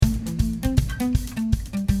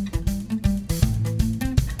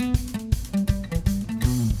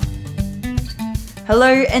Hello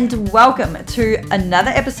and welcome to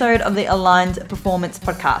another episode of the Aligned Performance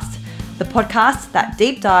Podcast, the podcast that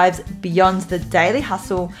deep dives beyond the daily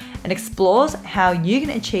hustle and explores how you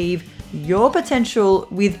can achieve your potential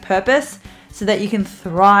with purpose so that you can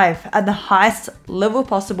thrive at the highest level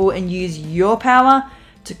possible and use your power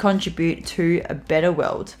to contribute to a better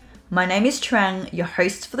world. My name is Trang, your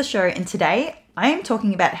host for the show, and today I am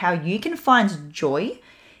talking about how you can find joy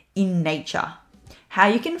in nature. How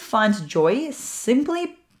you can find joy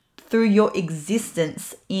simply through your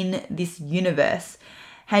existence in this universe.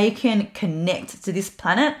 How you can connect to this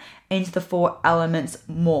planet and to the four elements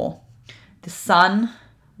more. The sun,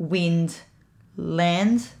 wind,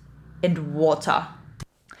 land, and water.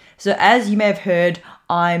 So as you may have heard,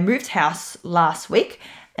 I moved house last week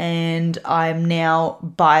and I'm now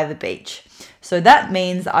by the beach. So that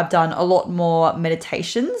means I've done a lot more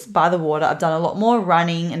meditations by the water. I've done a lot more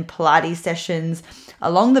running and Pilates sessions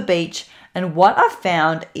along the beach. And what I've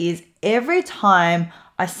found is every time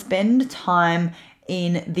I spend time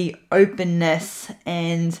in the openness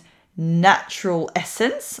and natural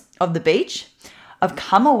essence of the beach, I've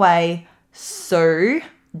come away so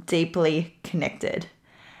deeply connected.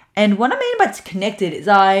 And what I mean by connected is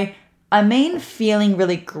I mean feeling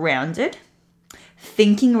really grounded,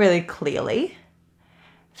 thinking really clearly,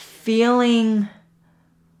 feeling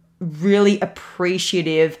really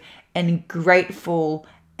appreciative and grateful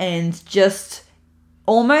and just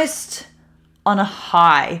almost on a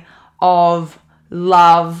high of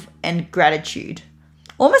love and gratitude,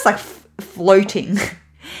 almost like floating,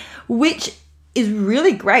 which is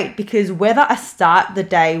really great because whether I start the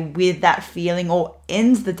day with that feeling or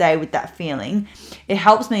end the day with that feeling, it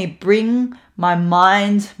helps me bring my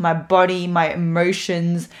mind, my body, my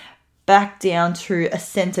emotions back down to a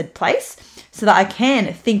centered place so that I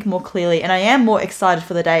can think more clearly and I am more excited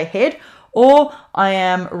for the day ahead, or I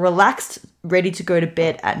am relaxed, ready to go to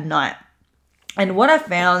bed at night. And what I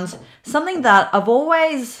found, something that I've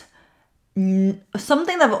always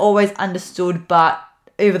understood, but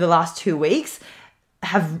over the last 2 weeks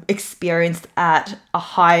have experienced at a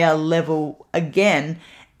higher level again,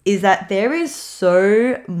 is that there is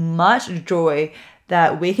so much joy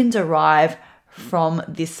that we can derive from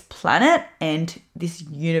this planet and this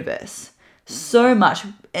universe. So much.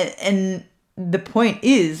 And the point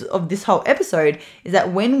of this whole episode is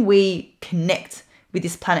that when we connect with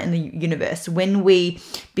this planet and the universe, when we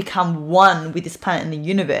become one with this planet and the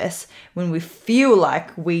universe, when we feel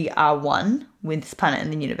like we are one with this planet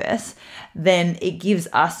and the universe, then it gives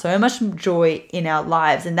us so much joy in our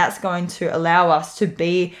lives. And that's going to allow us to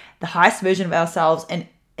be the highest version of ourselves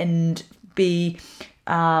and be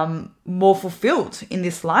more fulfilled in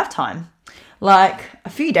this lifetime. Like a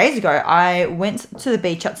few days ago, I went to the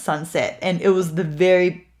beach at sunset and it was the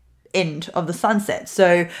very end of the sunset.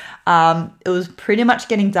 So it was pretty much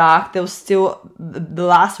getting dark. There was still the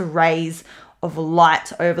last rays of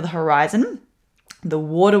light over the horizon. The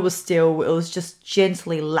water was still, it was just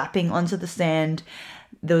gently lapping onto the sand.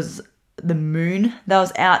 There was the moon that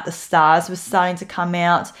was out. The stars were starting to come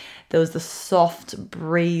out. There was the soft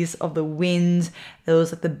breeze of the wind. There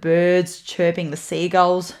was like the birds chirping, the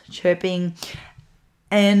seagulls chirping.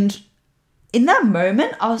 And in that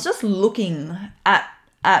moment, I was just looking at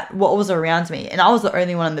what was around me. And I was the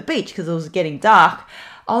only one on the beach because it was getting dark.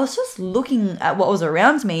 I was just looking at what was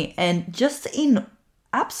around me and just in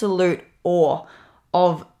absolute awe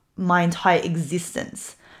of my entire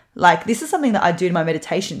existence. Like, this is something that I do in my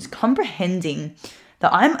meditations, comprehending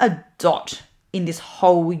that I'm a dot in this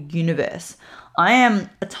whole universe. I am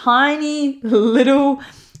a tiny little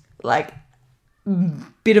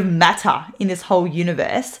bit of matter in this whole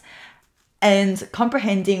universe. And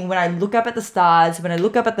comprehending when I look up at the stars, when I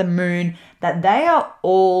look up at the moon, that they are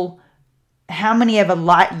all how many ever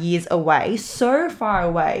light years away, so far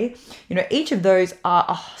away. You know, each of those are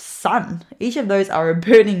a sun. Each of those are a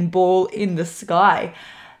burning ball in the sky.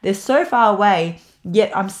 They're so far away,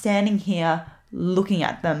 yet I'm standing here looking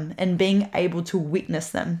at them and being able to witness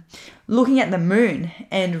them. Looking at the moon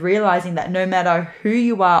and realizing that no matter who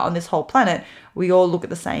you are on this whole planet, we all look at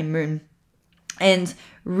the same moon. And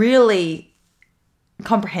really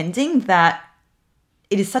comprehending that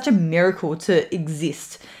it is such a miracle to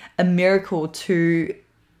exist, a miracle to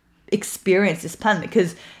experience this planet,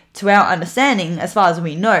 because to our understanding, as far as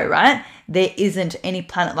we know, right, there isn't any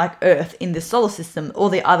planet like Earth in the solar system. All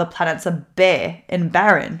the other planets are bare and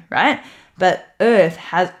barren, right? But Earth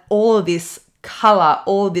has all of this color,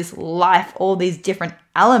 all of this life, all these different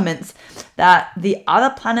elements that the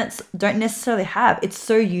other planets don't necessarily have. It's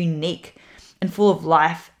so unique and full of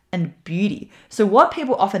life and beauty. So what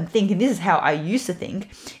people often think, and this is how I used to think,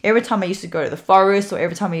 every time I used to go to the forest or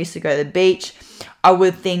every time I used to go to the beach, I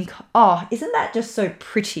would think, oh, isn't that just so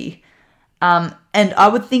pretty? And I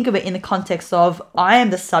would think of it in the context of I am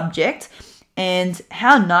the subject and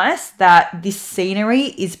how nice that this scenery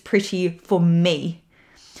is pretty for me.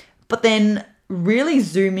 But then really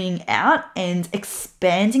zooming out and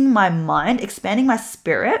expanding my mind, expanding my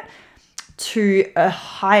spirit to a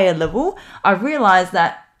higher level, I realized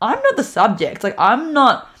that I'm not the subject. Like I'm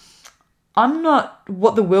not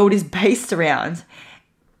what the world is based around.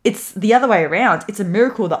 It's the other way around. It's a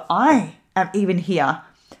miracle that I am even here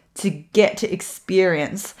to get to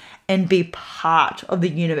experience and be part of the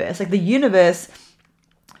universe. Like the universe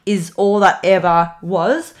is all that ever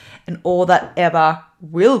was and all that ever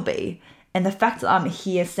will be. And the fact that I'm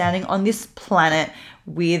here standing on this planet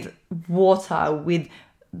with water, with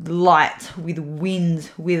light, with wind,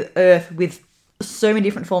 with earth, with so many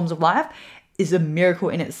different forms of life is a miracle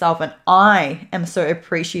in itself. And I am so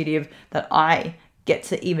appreciative that I get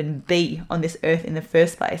to even be on this earth in the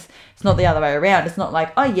first place. It's not the other way around. It's not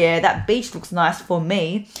like, oh yeah, that beach looks nice for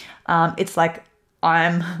me. It's like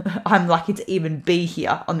I'm lucky to even be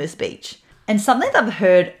here on this beach. And something that I've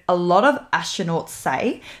heard a lot of astronauts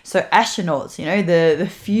say, so astronauts, the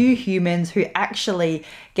few humans who actually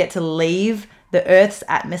get to leave the Earth's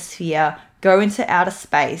atmosphere, go into outer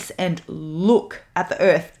space and look at the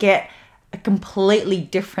Earth, get a completely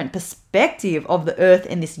different perspective of the Earth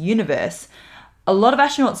in this universe. A lot of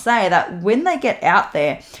astronauts say that when they get out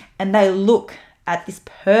there and they look at this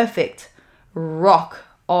perfect rock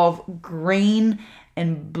of green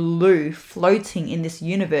and blue floating in this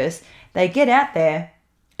universe, they get out there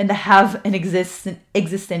and they have an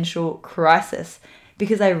existential crisis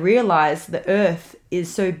because they realize the Earth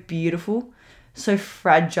is so beautiful, so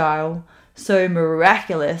fragile, so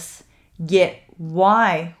miraculous, yet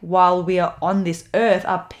why, while we are on this earth,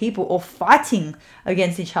 are people all fighting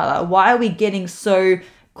against each other? Why are we getting so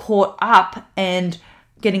caught up and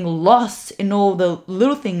getting lost in all the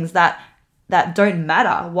little things that don't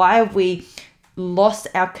matter? Why have we lost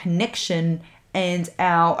our connection and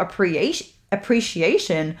our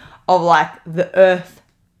appreciation of like the earth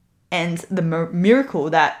and the miracle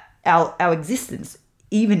that our existence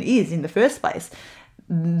even is in the first place?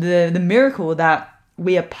 The miracle that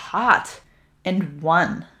we are part and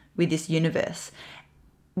one with this universe.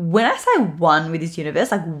 When I say one with this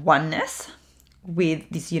universe, like oneness with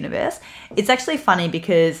this universe, it's actually funny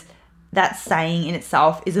because that saying in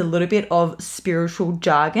itself is a little bit of spiritual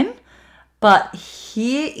jargon. But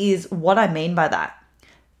here is what I mean by that.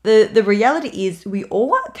 The reality is we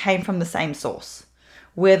all came from the same source.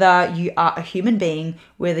 Whether you are a human being,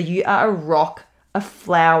 whether you are a rock, a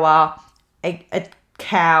flower, a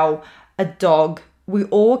cow, a dog, we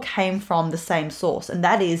all came from the same source, and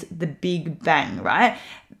that is the Big Bang, right?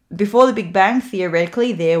 Before the Big Bang,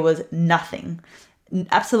 theoretically, there was nothing,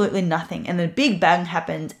 absolutely nothing. And the Big Bang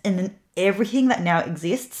happened, and then everything that now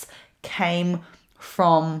exists came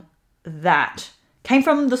from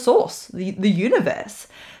the source, the universe.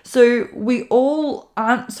 So we all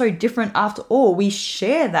aren't so different after all. We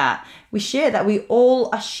share that. We all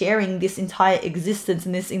are sharing this entire existence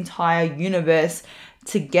and this entire universe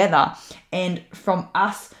together. And from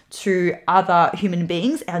us to other human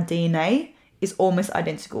beings, our DNA is almost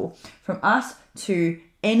identical. From us to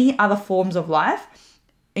any other forms of life,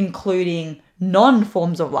 including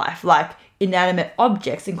non-forms of life, like inanimate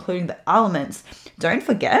objects, including the elements. Don't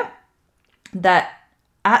forget that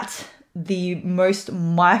at the most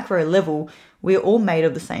micro level, we're all made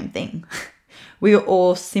of the same thing. We are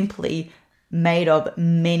all simply made of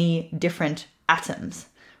many different atoms.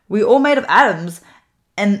 We're all made of atoms,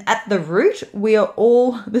 and at the root, we are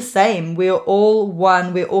all the same. We are all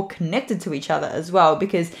one. We're all connected to each other as well,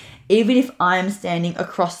 because even if I'm standing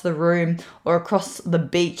across the room or across the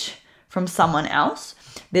beach from someone else,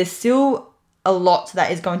 there's still a lot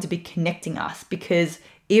that is going to be connecting us, because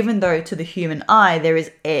even though to the human eye there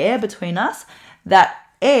is air between us, that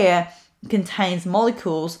air contains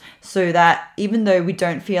molecules, so that even though we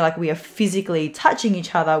don't feel like we are physically touching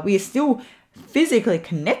each other, we are still physically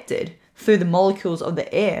connected through the molecules of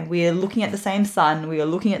the air. We are looking at the same sun, we are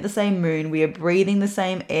looking at the same moon, we are breathing the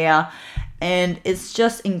same air, and it's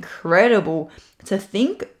just incredible to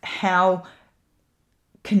think how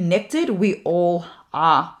connected we all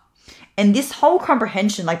are. And this whole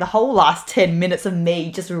comprehension, like the whole last 10 minutes of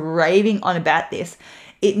me just raving on about this,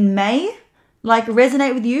 it may like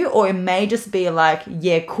resonate with you, or it may just be like,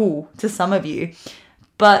 yeah, cool to some of you.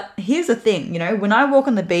 But here's the thing, when I walk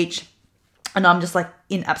on the beach and I'm just like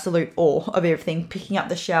in absolute awe of everything, picking up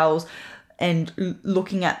the shells and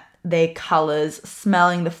looking at their colors,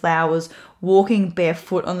 smelling the flowers, walking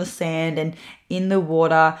barefoot on the sand and in the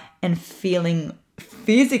water, and feeling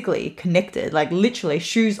physically connected, like literally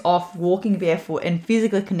shoes off, walking barefoot and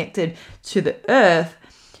physically connected to the earth,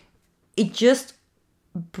 it just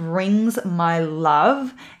brings my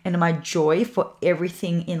love and my joy for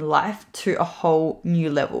everything in life to a whole new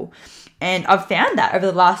level. And I've found that over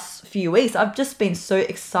the last few weeks, I've just been so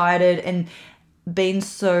excited and been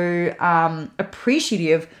so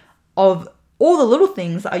appreciative of all the little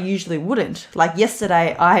things that I usually wouldn't. Like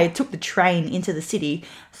yesterday, I took the train into the city.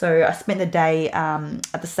 So I spent the day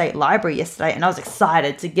at the State Library yesterday, and I was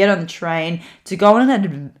excited to get on the train, to go on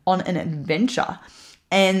an adventure.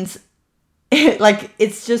 And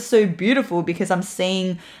it's just so beautiful because I'm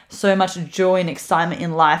seeing so much joy and excitement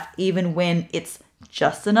in life, even when it's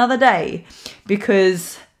just another day.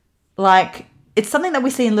 Because it's something that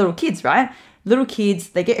we see in little kids, right? Little kids,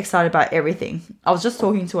 they get excited about everything. I was just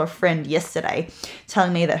talking to a friend yesterday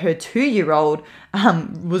telling me that her 2-year-old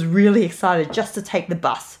was really excited just to take the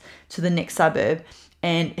bus to the next suburb.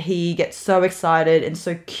 And he gets so excited and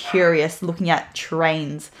so curious looking at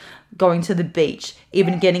trains, going to the beach,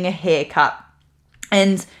 even getting a haircut.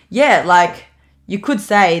 And yeah, you could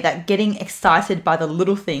say that getting excited by the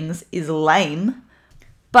little things is lame,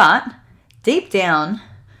 but deep down,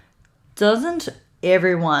 doesn't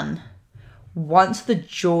everyone want the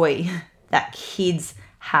joy that kids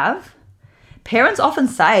have? Parents often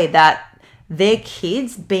say that their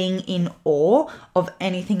kids being in awe of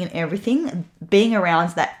anything and everything, being around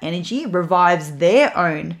that energy, revives their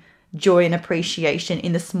own joy and appreciation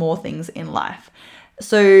in the small things in life.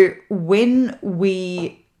 So when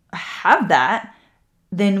we have that,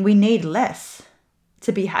 then we need less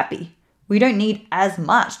to be happy. We don't need as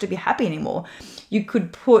much to be happy anymore. You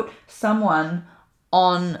could put someone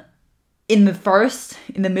in the forest,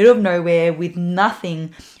 in the middle of nowhere with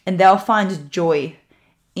nothing, and they'll find joy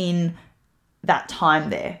in that time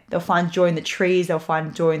there. They'll find joy in the trees, they'll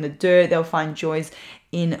find joy in the dirt, they'll find joys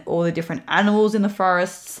in all the different animals in the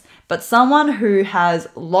forests. But someone who has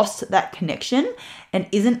lost that connection and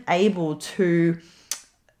isn't able to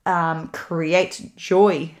create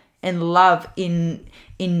joy and love in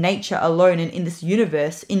nature alone and in this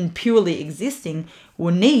universe, in purely existing,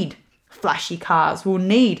 will need flashy cars, will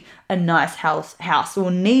need a nice house,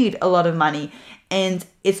 will need a lot of money. And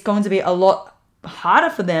it's going to be a lot harder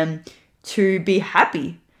for them to be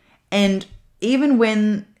happy. And even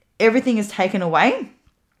when everything is taken away,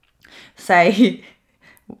 say,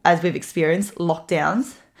 as we've experienced,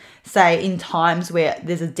 lockdowns, say in times where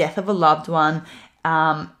there's a death of a loved one,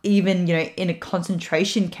 even, in a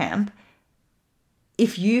concentration camp,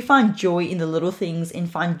 if you find joy in the little things and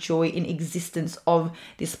find joy in existence of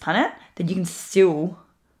this planet, then you can still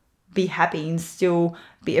be happy and still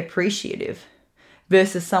be appreciative.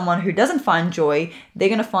 Versus someone who doesn't find joy, they're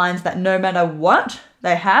going to find that no matter what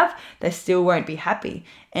they have, they still won't be happy.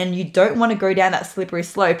 And you don't want to go down that slippery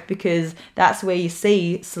slope, because that's where you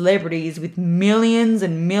see celebrities with millions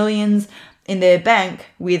and millions in their bank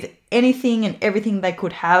with anything and everything they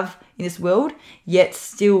could have in this world, yet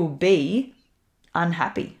still be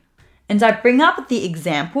unhappy. And I bring up the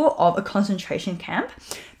example of a concentration camp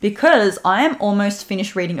because I am almost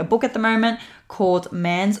finished reading a book at the moment called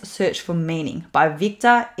Man's Search for Meaning by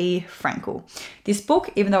Viktor E. Frankl. This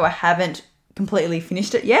book, even though I haven't completely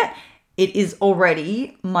finished it yet, it is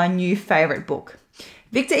already my new favorite book.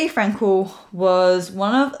 Viktor E. Frankl was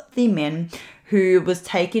one of the men who was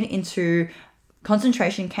taken into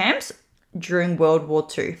concentration camps during World War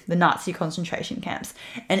II, the Nazi concentration camps.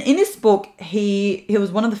 And in this book, he was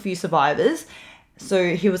one of the few survivors,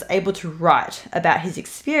 so he was able to write about his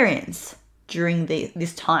experience during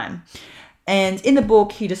this time. And in the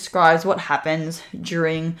book, he describes what happens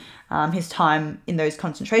during his time in those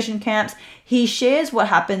concentration camps. He shares what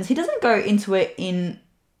happens. He doesn't go into it in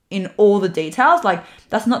all the details.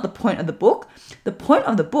 That's not the point of the book. The point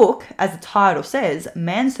of the book, as the title says,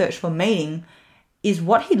 Man's Search for Meaning, is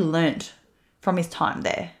what he learnt from his time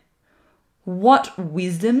there. What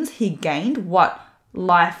wisdoms he gained, what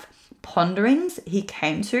life ponderings he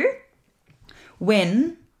came to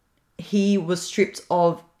when he was stripped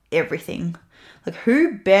of everything.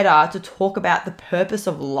 Who better to talk about the purpose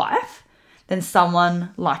of life than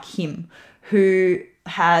someone like him who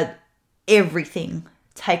had everything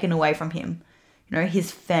taken away from him?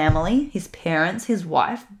 His family, his parents, his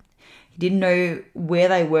wife. He didn't know where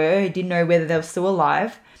they were. He didn't know whether they were still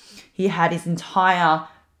alive. He had his entire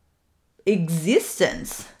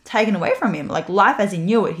existence taken away from him, life as he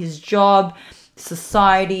knew it, his job,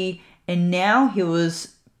 society, and now he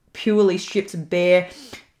was purely stripped bare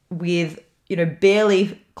with,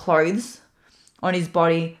 barely clothes on his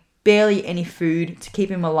body, barely any food to keep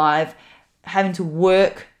him alive, having to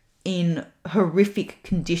work in horrific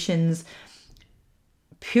conditions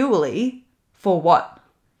purely for what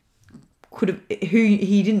who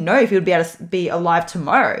he didn't know if he would be able to be alive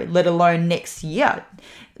tomorrow, let alone next year,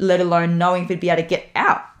 let alone knowing if he'd be able to get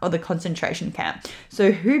out of the concentration camp.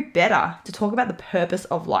 So who better to talk about the purpose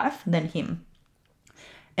of life than him?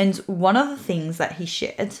 And one of the things that he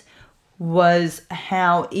shared was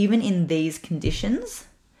how even in these conditions,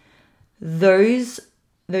 those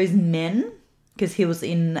men, because he was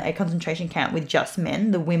in a concentration camp with just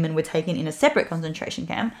men, the women were taken in a separate concentration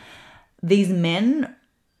camp. These men,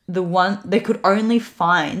 they could only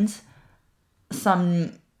find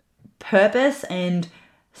some purpose and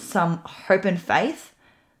some hope and faith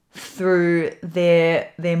through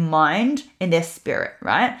their mind and their spirit,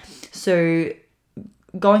 right? So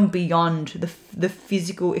going beyond the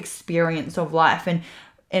physical experience of life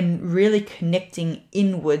and really connecting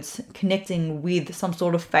inwards, connecting with some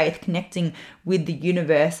sort of faith, connecting with the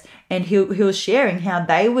universe. And he was sharing how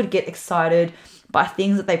they would get excited by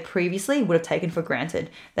things that they previously would have taken for granted.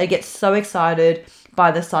 They get so excited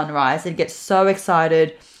by the sunrise. They'd get so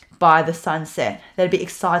excited by the sunset. They'd be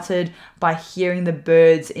excited by hearing the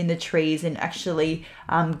birds in the trees and actually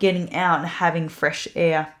getting out and having fresh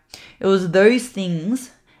air. It was those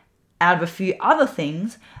things, out of a few other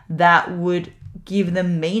things, that would give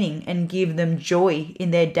them meaning and give them joy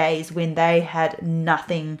in their days when they had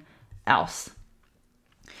nothing else.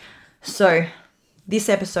 So this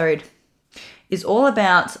episode is all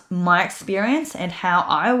about my experience and how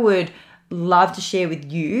I would love to share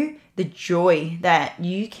with you the joy that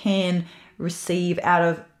you can receive out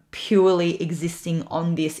of purely existing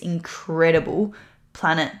on this incredible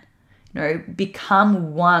planet.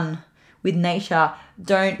 Become one with nature.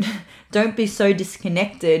 Don't be so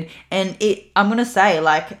disconnected. And I'm gonna say,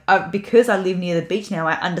 because I live near the beach now,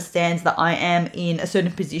 I understand that I am in a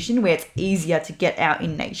certain position where it's easier to get out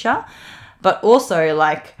in nature, but also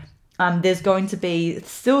there's going to be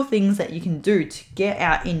still things that you can do to get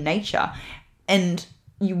out in nature. And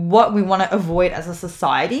what we want to avoid as a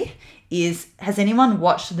society is, has anyone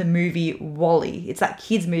watched the movie WALL-E? It's that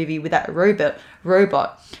kids movie with that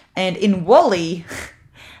robot. And in WALL-E,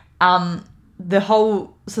 the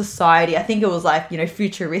whole society, I think it was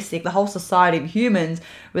futuristic, the whole society of humans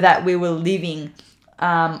were that we were living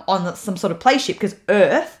on some sort of spaceship because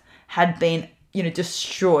Earth had been,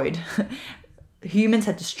 destroyed. Humans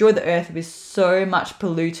had destroyed the earth with so much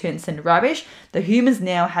pollutants and rubbish. The humans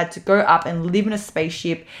now had to go up and live in a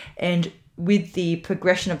spaceship, and with the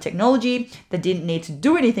progression of technology, they didn't need to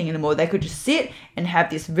do anything anymore. They could just sit and have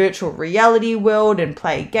this virtual reality world and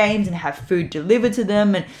play games and have food delivered to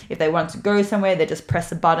them. And if they wanted to go somewhere, they just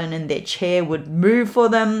press a button and their chair would move for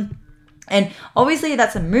them. And obviously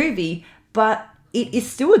that's a movie, but it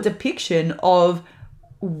is still a depiction of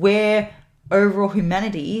where overall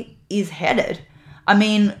humanity is headed. I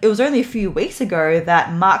mean, it was only a few weeks ago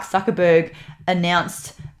that Mark Zuckerberg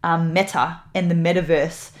announced Meta and the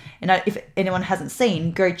metaverse. And if anyone hasn't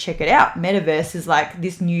seen, go check it out. Metaverse is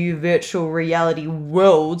this new virtual reality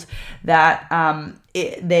world that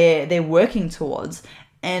they're working towards.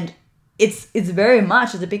 And it's very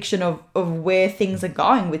much a depiction of where things are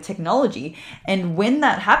going with technology. And when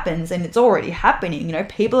that happens, and it's already happening,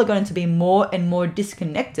 people are going to be more and more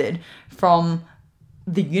disconnected from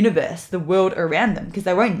the universe, the world around them, because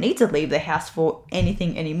they won't need to leave their house for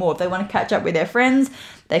anything anymore. If they want to catch up with their friends,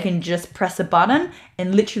 they can just press a button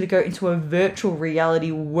and literally go into a virtual reality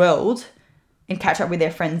world and catch up with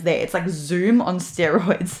their friends there. It's like Zoom on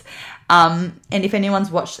steroids. And if anyone's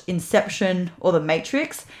watched Inception or The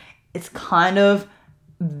Matrix, it's kind of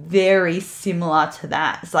very similar to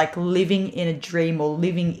that. It's like living in a dream or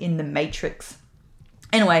living in the Matrix.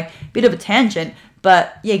 Anyway, bit of a tangent,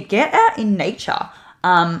 but yeah, get out in nature.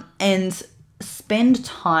 And spend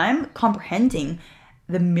time comprehending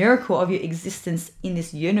the miracle of your existence in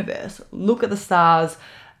this universe. Look at the stars,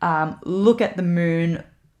 look at the moon,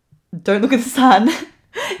 don't look at the sun,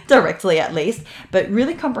 directly at least, but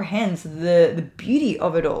really comprehend the beauty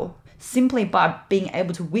of it all simply by being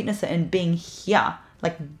able to witness it and being here.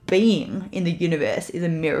 Being in the universe is a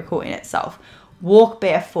miracle in itself. Walk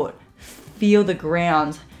barefoot, feel the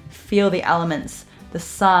ground, feel the elements, the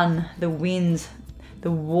sun, the wind, the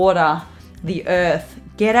water, the earth.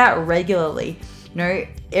 Get out regularly.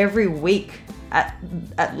 Every week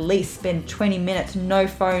at least spend 20 minutes, no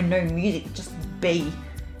phone, no music, just be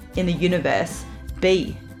in the universe,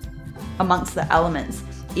 be amongst the elements.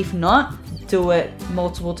 If not, do it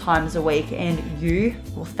multiple times a week and you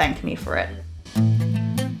will thank me for it.